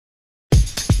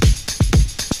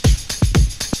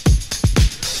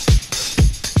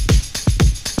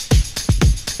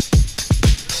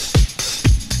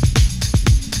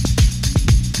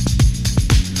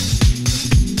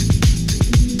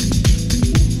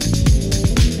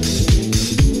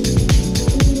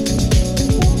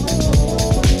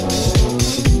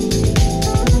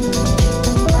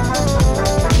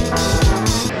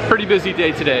busy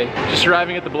day today. Just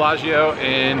arriving at the Bellagio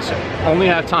and only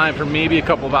have time for maybe a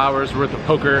couple of hours worth of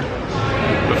poker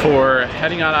before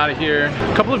heading on out of here.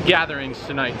 A couple of gatherings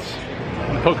tonight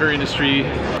in the poker industry.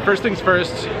 First things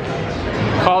first,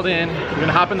 called in. We're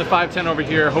gonna hop in the 510 over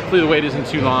here. Hopefully the wait isn't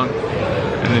too long.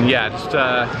 And then yeah, just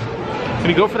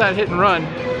gonna go for that hit and run.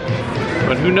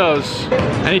 But who knows,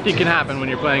 anything can happen when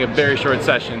you're playing a very short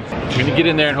session. You're gonna get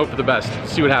in there and hope for the best.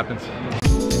 See what happens.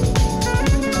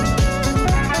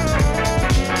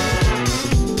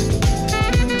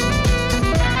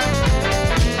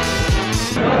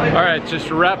 All right, just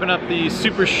wrapping up the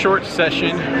super short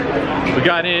session. We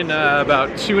got in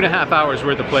about 2.5 hours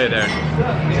worth of play there.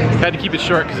 Had to keep it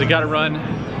short because I gotta run.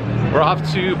 We're off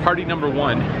to party number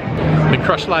 1, the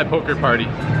Crush Live Poker Party.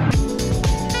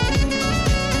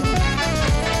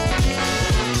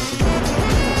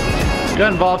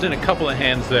 Got involved in a couple of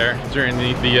hands there during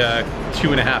the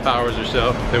 2.5 hours or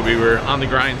so that we were on the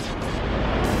grind.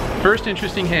 First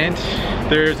interesting hand,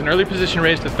 there's an early position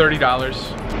raise to $30.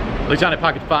 Look down at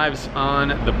pocket 5s on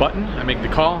the button. I make the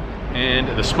call, and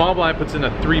the small blind puts in a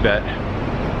 3-bet.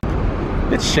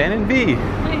 It's Shannon B.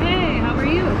 Hey, how are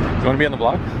you? You want to be on the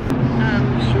vlog?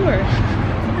 Sure.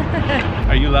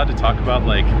 Are you allowed to talk about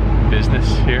like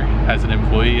business here as an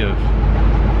employee of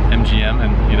MGM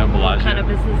and Bellagio? What kind of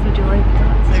business would you like to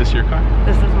talk to? Is this your car?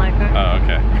 This is my car. Oh,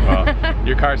 okay. Well,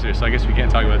 your car's here, so I guess we can't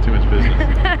talk about too much business.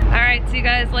 All right, see you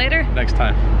guys later. Next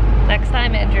time. Next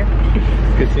time, Andrew.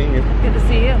 Good seeing you. Good to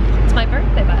see you. It's my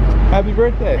birthday, by the way. Happy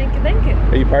birthday. Thank you, thank you.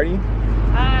 Are you partying?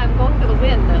 I'm going for the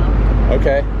win now.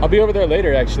 Okay. I'll be over there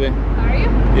later, actually. Are you?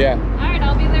 Yeah. All right,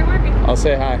 I'll be there working. I'll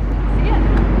say hi. See ya.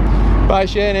 Bye,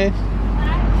 Shannon.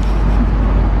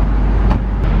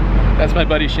 That's my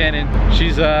buddy Shannon.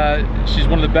 She's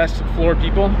one of the best floor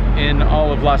people in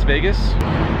all of Las Vegas.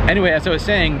 Anyway, as I was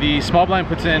saying, the small blind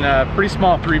puts in a pretty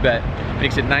small 3-bet,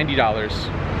 makes it $90.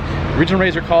 Original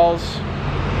raiser calls.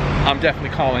 I'm definitely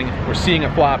calling. We're seeing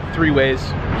a flop 3 ways.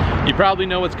 You probably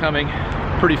know what's coming.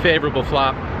 Pretty favorable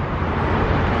flop.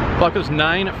 Flop goes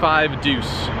 9-5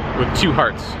 deuce with 2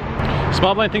 hearts.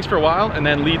 Small blind thinks for a while and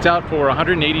then leads out for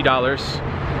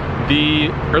 $180. The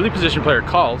early position player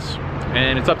calls,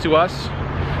 and it's up to us.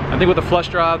 I think with a flush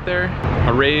draw out there,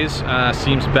 a raise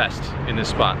seems best in this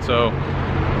spot. So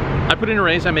I put in a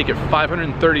raise, I make it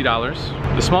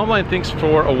 $530. The small blind thinks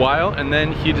for a while and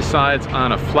then he decides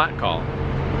on a flat call.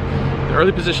 The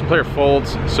early position player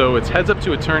folds, so it's heads up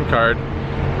to a turn card,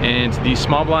 and the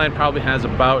small blind probably has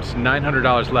about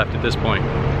 $900 left at this point.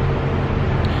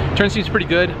 Turn seems pretty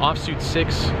good, offsuit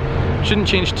 6. Shouldn't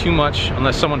change too much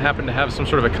unless someone happened to have some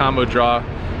sort of a combo draw,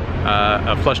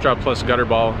 a flush draw plus gutter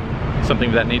ball, something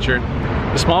of that nature.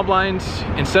 The small blind,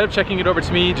 instead of checking it over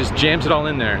to me, just jams it all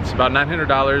in there. It's about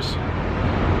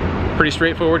 $900. Pretty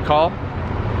straightforward call.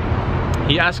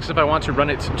 He asks if I want to run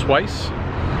it twice.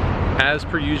 As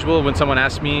per usual, when someone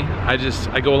asks me, I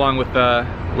go along with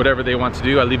whatever they want to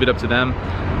do. I leave it up to them.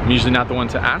 I'm usually not the one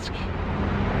to ask,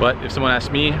 but if someone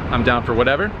asks me, I'm down for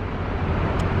whatever.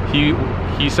 He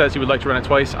says he would like to run it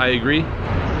twice. I agree.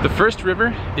 The first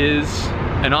river is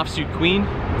an offsuit queen,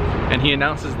 and he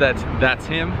announces that that's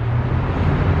him.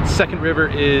 Second river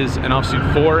is an offsuit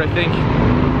 4, I think.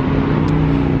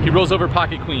 He rolls over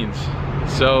pocket queens.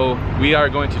 So we are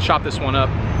going to chop this one up.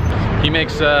 He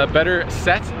makes a better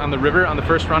set on the river on the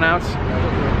first run out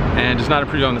and does not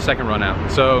improve on the second run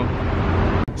out. So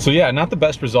yeah, not the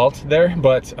best result there,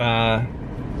 but I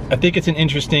think it's an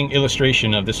interesting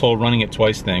illustration of this whole running it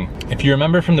twice thing. If you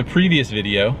remember from the previous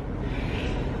video,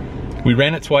 we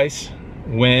ran it twice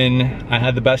when I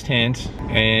had the best hand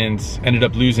and ended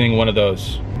up losing one of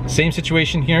those. Same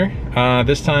situation here.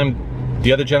 This time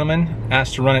the other gentleman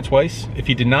asked to run it twice. If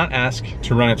he did not ask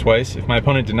to run it twice, if my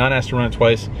opponent did not ask to run it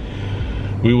twice,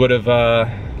 we would have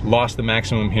lost the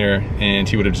maximum here and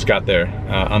he would have just got there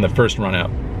on the first run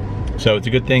out. So it's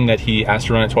a good thing that he asked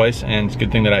to run it twice, and it's a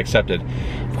good thing that I accepted.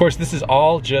 Of course, this is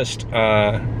all just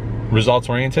results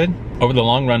oriented. Over the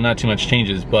long run, not too much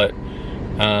changes, but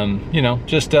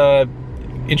just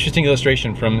interesting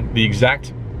illustration from the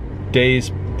exact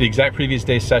previous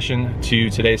day's session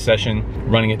to today's session.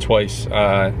 Running it twice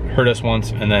hurt us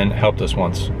once and then helped us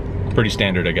once. Pretty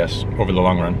standard, I guess, over the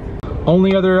long run.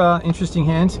 Only other interesting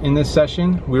hand in this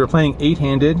session, we were playing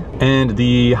 8-handed and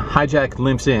the hijack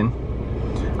limps in.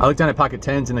 I look down at pocket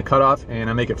 10s in the cutoff and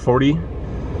I make it 40.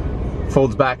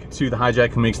 Folds back to the hijack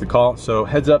who makes the call. So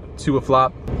heads up to a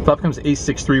flop. Flop comes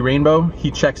ace-6-3 rainbow. He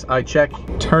checks, I check.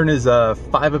 Turn is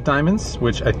 5 of diamonds,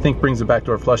 which I think brings a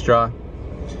backdoor flush draw.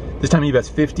 This time he bets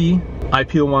 50. I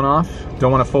peel one off.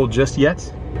 Don't want to fold just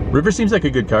yet. River seems like a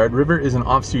good card. River is an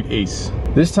offsuit ace.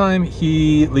 This time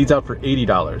he leads out for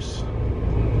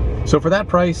 $80. So for that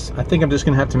price, I think I'm just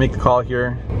gonna have to make the call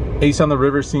here. Ace on the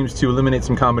river seems to eliminate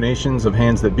some combinations of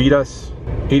hands that beat us.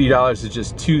 $80 is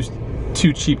just too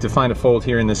cheap to find a fold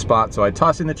here in this spot, so I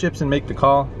toss in the chips and make the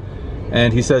call,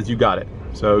 and he says you got it.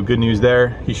 So good news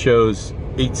there. He shows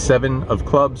 8-7 of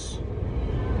clubs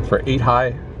for 8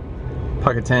 high,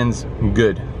 pocket tens,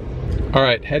 good. All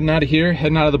right, heading out of here,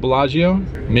 heading out of the Bellagio,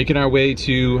 making our way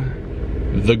to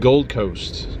the Gold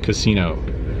Coast Casino.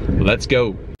 Let's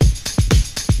go.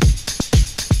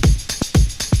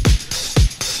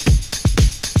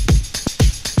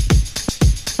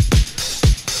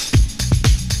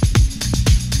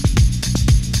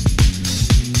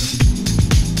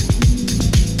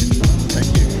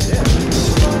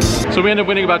 So we ended up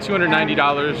winning about $290,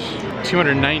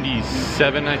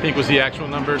 $297 I think was the actual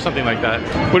number, something like that.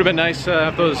 Would have been nice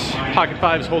if those pocket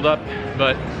fives hold up,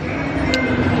 but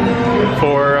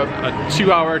for a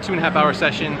 2.5 hour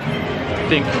session, I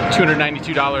think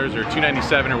 $292 or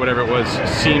 $297 or whatever it was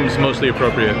seems mostly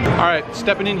appropriate. All right,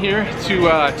 stepping in here to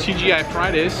TGI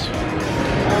Fridays,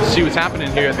 see what's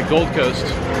happening here at the Gold Coast.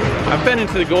 I've been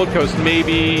into the Gold Coast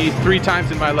maybe 3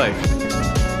 times in my life.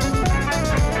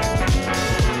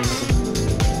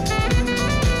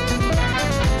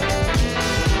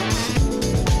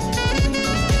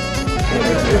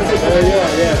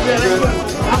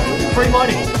 Free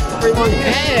money. Free money.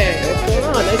 Hey, what's going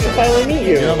on? Nice to finally meet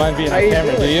you. You don't mind being on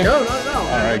camera, do you? No. All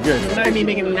right, good. I mean,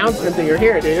 making an announcement that you're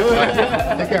here, do you?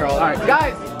 Take care, all right,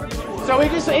 guys. So we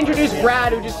just introduced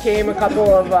Brad, who just came a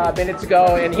couple of minutes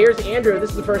ago, and here's Andrew.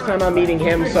 This is the first time I'm meeting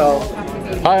him, so.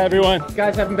 Hi, everyone. You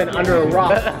guys haven't been under a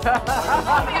rock.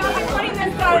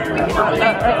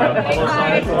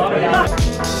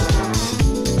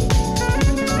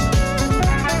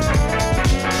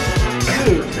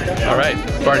 All right,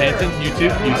 Bart Hanson,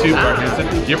 YouTube, Bart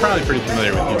Hanson. You're probably pretty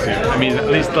familiar with YouTube. I mean, at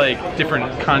least like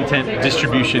different content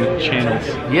distribution channels.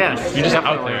 Yes, You're just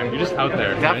definitely. out there. You're just out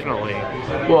there. Definitely.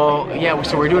 Right? Well, yeah.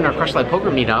 So we're doing our Crush Live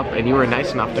Poker meetup, and you were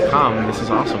nice enough to come. This is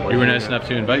awesome. You were nice enough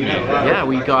to invite me. Yeah,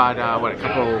 we got what, a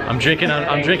couple. I'm drinking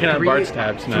on Bart's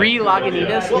tabs tonight. 3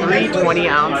 Lagunitas, 3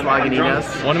 20-ounce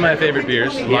Lagunitas. One of my favorite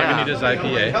beers, Lagunitas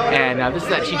IPA. And this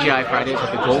is at TGI Fridays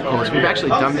at the Gold Coast. We've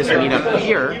actually done this meetup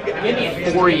here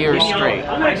 4 years straight.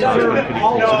 So it's been pretty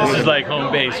cool. So This is like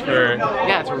home base for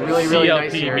it's a really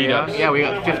nice area. meetups. Yeah, we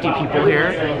got 50 people here,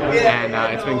 and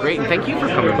it's been great. And thank you for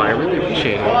coming by. I really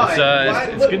appreciate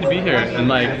it. It's good to be here, and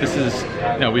like this is,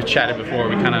 we've chatted before.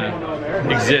 We kind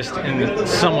of exist in a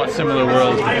somewhat similar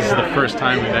worlds, but this is the first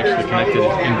time we've actually connected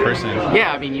in person.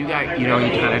 Yeah, I mean, you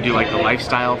kind of do like the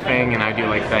lifestyle thing, and I do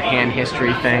like the hand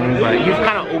history thing, but you've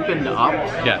kind of opened up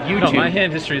YouTube. No, my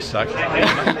hand history sucks.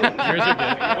 Yours are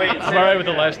good. I'm alright with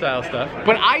the lifestyle stuff.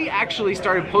 But I actually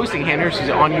started posting hand histories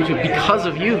on YouTube because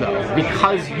of you, though.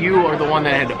 Because you are the one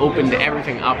that had opened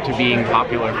everything up to being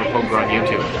popular for poker on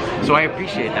YouTube. So I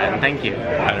appreciate that, and thank you.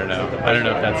 I don't know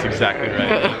if that's exactly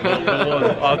right.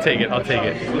 I'll take it.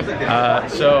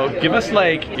 So give us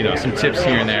like some tips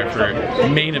here and there for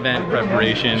main event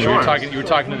preparation. Sure. You were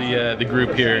talking to the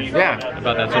group here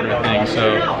about that sort of thing.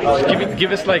 So just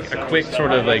give us like a quick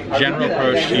sort of like general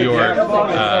approach to your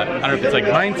I don't know if it's like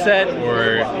mindset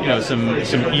or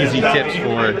some easy tips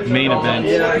for main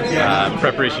event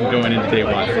preparation going into day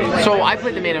 1. So I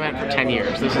played the main event for 10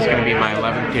 years. This is going to be my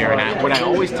 11th year, and what I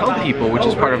always tell people, which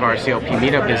is part of our CLP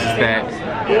meetup, is that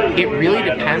it really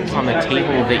depends on the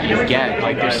table that you get.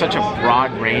 Like there's such a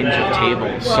broad range of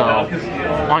tables. So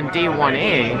on day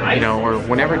 1A, or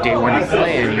whenever day 1 you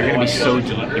play in, you're going to be so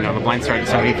deep. The blinds start at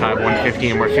 75,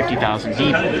 150, and we're 50,000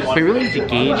 deep. But you really need to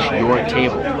gauge your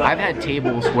table. I've had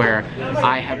tables where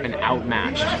I have been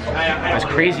outmatched. As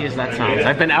crazy as that sounds,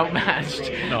 I've been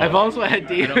outmatched. No, I've also had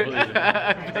days.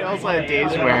 I've also had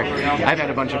days where I've had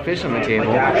a bunch of fish on the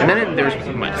table, and then there's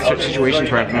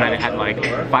situations where I've had like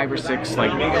 5 or 6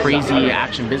 like crazy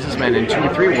action businessmen and 2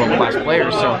 or 3 world-class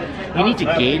players. So you need to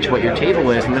gauge what your table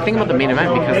is. And the thing about the main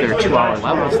event, because there are 2-hour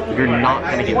levels, you're not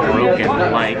going to get broken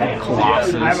like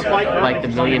Colossus, like the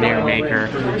Millionaire Maker.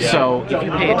 So if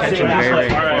you pay attention very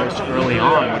close early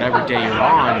on, whatever day you're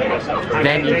on,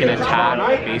 then you can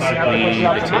attack basically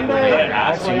the table that you're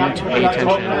at. So you need to pay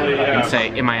attention and say,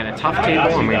 am I at a tough table,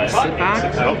 am I going to sit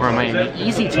back, or am I in an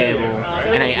easy table,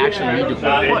 and I actually need to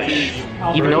push.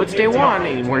 Even though it's day 1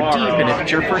 and we're deep, and if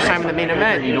it's your first time in the main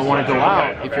event, you don't want to go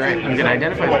out. If you're going to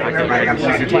identify the fact that you're at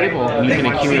an easy table and you can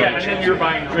accumulate chips,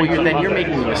 well, then you're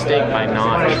making a mistake by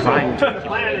not trying to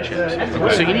accumulate chips.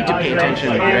 So you need to pay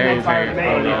attention very, very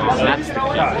early on. That's the key.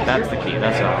 That's the key.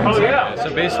 That's all.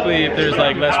 So basically, if there's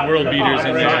like less world beaters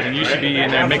in there, then you should be in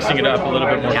there mixing it up a little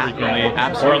bit more frequently,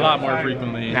 or a lot more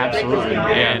frequently. Absolutely.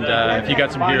 And if you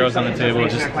got some heroes on the table,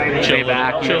 just chill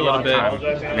back, chill a little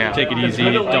bit, take it easy,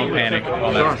 don't panic,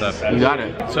 all that stuff. You got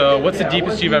it. So what's the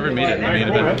deepest you've ever made it in the main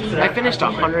event? I finished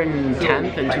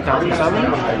 110th in 2007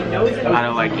 out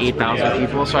of like 8,000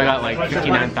 people, so I got like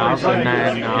 59,000.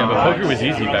 And yeah, but poker was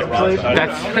easy back then.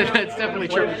 That's definitely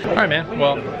true. All right, man.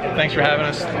 Well, thanks for having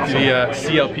us to the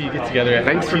CLP get together.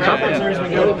 Thanks for coming.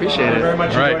 Appreciate it. All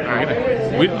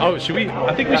right. Should we?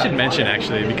 I think we should mention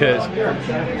actually, because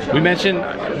we mentioned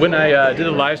when I did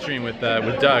a live stream with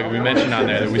Doug, we mentioned on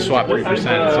there that we swapped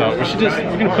 3%. So we should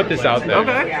we're gonna put this out there.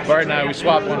 Okay. Bart and I, we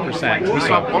swapped 1%. We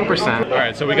swapped 1%. All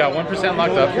right. So we got 1%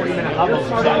 locked up.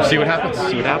 We'll see what happens.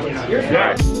 See what happens. All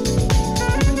right.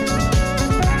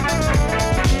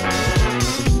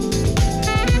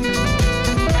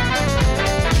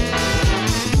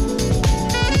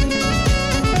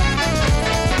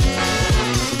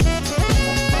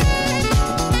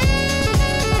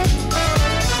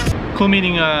 Cool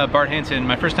meeting Bart Hanson.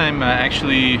 My first time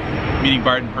actually meeting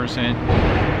Bart in person.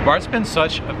 Bart's been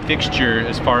such a fixture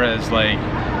as far as like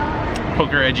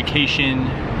poker education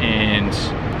and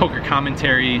poker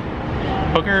commentary.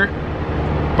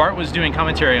 Bart was doing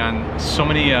commentary on so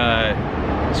many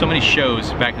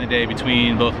shows back in the day,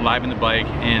 between both Live in the Bike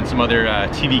and some other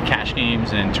TV cash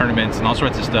games and tournaments and all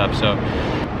sorts of stuff. So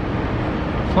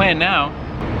plan now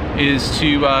is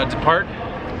to depart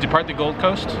the Gold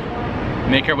Coast,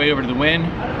 make our way over to the Wynn.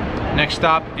 Next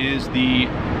stop is the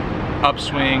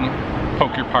Upswing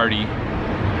Poker Party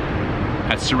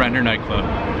at Surrender Nightclub.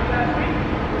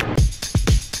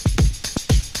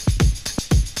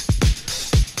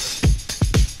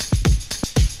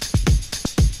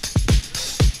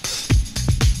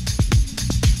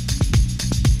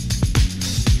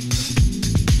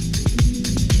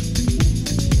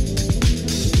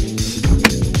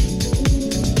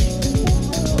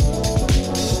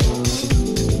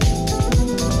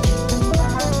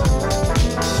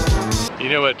 You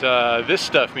know what this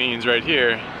stuff means right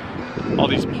here? All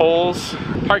these polls,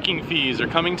 parking fees are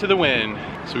coming to the Wynn,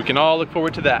 so we can all look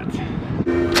forward to that.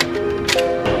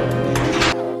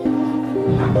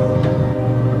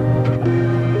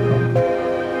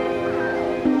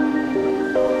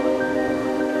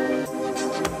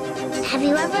 Have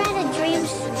you ever had a dream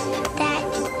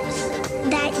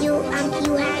that you want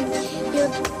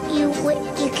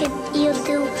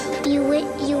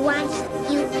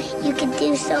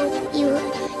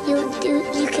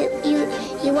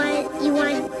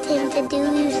him to do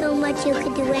you so much you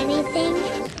could do anything?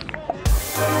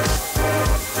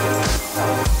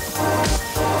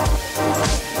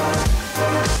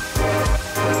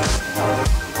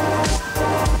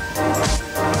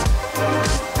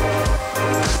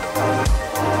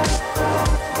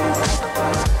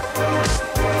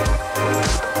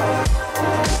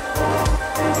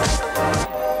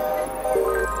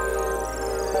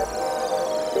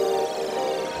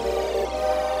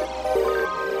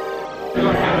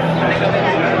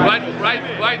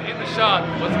 Right in the shot.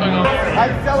 What's going on? I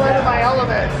fell into my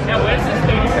element. Yeah, where's this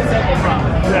 30% from?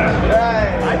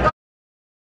 Right.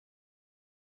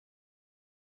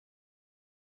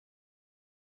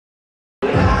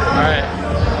 Alright.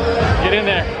 Get in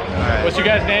there. Right. What's your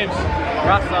guys' names?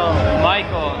 Russell,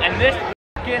 Michael, and this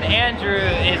fucking Andrew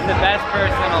is the best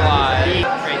person alive.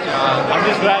 Great job. I'm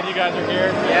just glad you guys are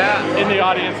here. Yeah. In the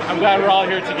audience. I'm glad we're all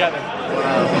here together.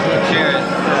 Cheers to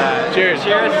that. Cheers.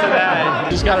 Cheers to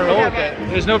that. Just gotta roll with it.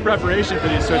 There's no preparation for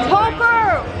these sorts of things.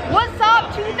 Poker! What's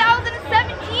up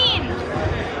 2017?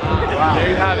 Wow. There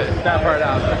you have it. That part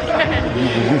out.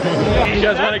 You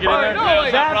guys want to get in there?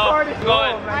 No, that part is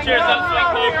going. Cheers, Upswing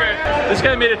Poker. This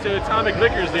guy made it to Atomic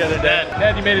Liquors the other day.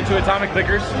 Ned, you made it to Atomic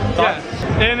Liquors? Yes.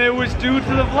 And it was due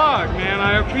to the vlog, man.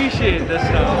 I appreciate this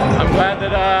stuff. I'm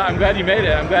glad you made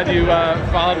it. I'm glad you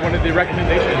followed one of the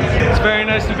recommendations. It's very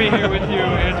nice to be here with you,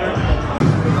 Andrew.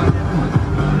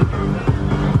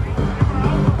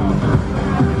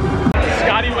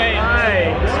 Scotty Wayne.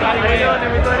 Hi. Scotty Wayne. How you doing,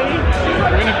 everybody?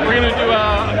 We're gonna do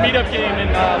a meetup game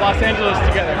in Los Angeles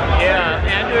together. Yeah,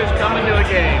 Andrew's coming to a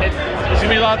game. There's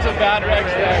gonna be lots of bad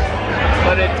regs there,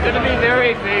 But it's gonna be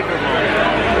very favorable.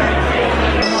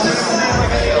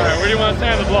 Alright, where do you want to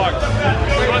stand on the block?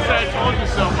 Once I told you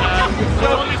so, man.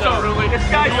 Told you so, really. This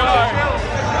guy's so chill.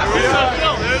 He's so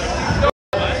chill, dude. So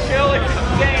chill, it's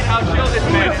insane how chill this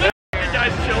man is. This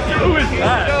guy's chill too. Who is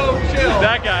that? So chill.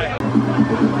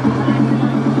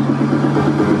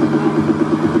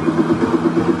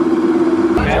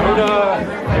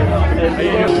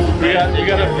 You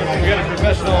got a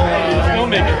professional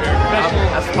filmmaker here.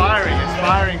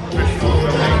 Aspiring professional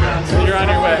filmmaker. You're on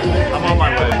your way. I'm on my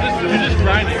way. You're just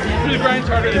grinding. You're really grinding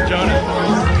harder than Jonah.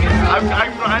 I'm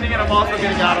grinding and I'm also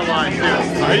getting out of line too.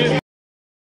 Are you?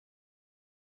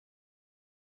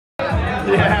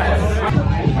 Yes.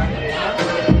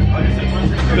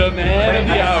 The man of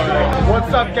the hour.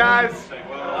 What's up, guys?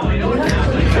 I'm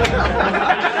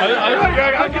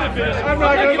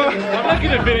not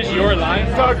gonna finish your line.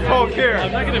 Doug Polk here.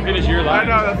 I'm not gonna finish your line.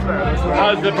 I know, that's fair. That's fair.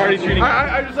 How's the party treating you?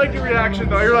 I just like your reaction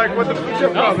though. You're like, what the fuck's your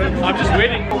problem? I'm just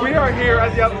waiting. We are here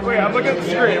at the Wait, I'm looking at the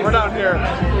screen. We're down here.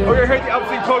 We're here at the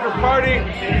Upswing Poker party,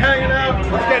 hanging out. It's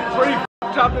getting pretty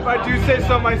f***ed up if I do say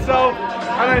so myself.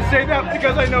 And I say that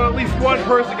because I know at least one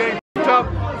person getting f***ed up.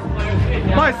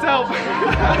 Myself.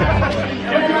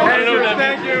 Andrew,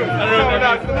 thank you.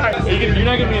 You're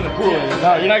not gonna be in the pool.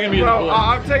 No, you're not gonna be in the pool.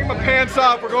 I'm taking my pants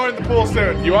off. We're going to the pool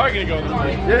soon. You are gonna go in the pool.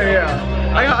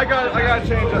 Yeah. I gotta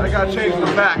change the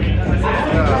back. I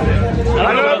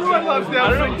know everyone loves the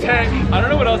Upswing tank. I don't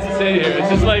know what else to say here. It's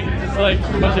just like a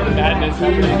bunch of madness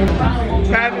happening.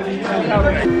 Madness is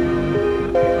happening.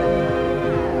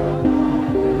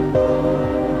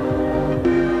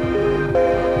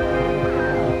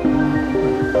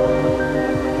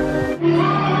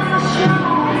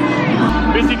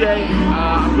 Busy day.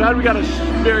 I'm glad we got a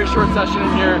very short session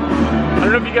in here. I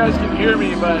don't know if you guys can hear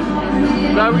me, but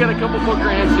I'm glad we got a couple poker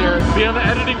hands here. Be on the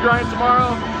editing grind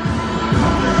tomorrow.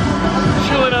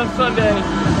 Chilling on Sunday.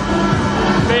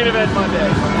 Main event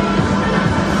Monday.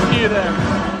 See you there.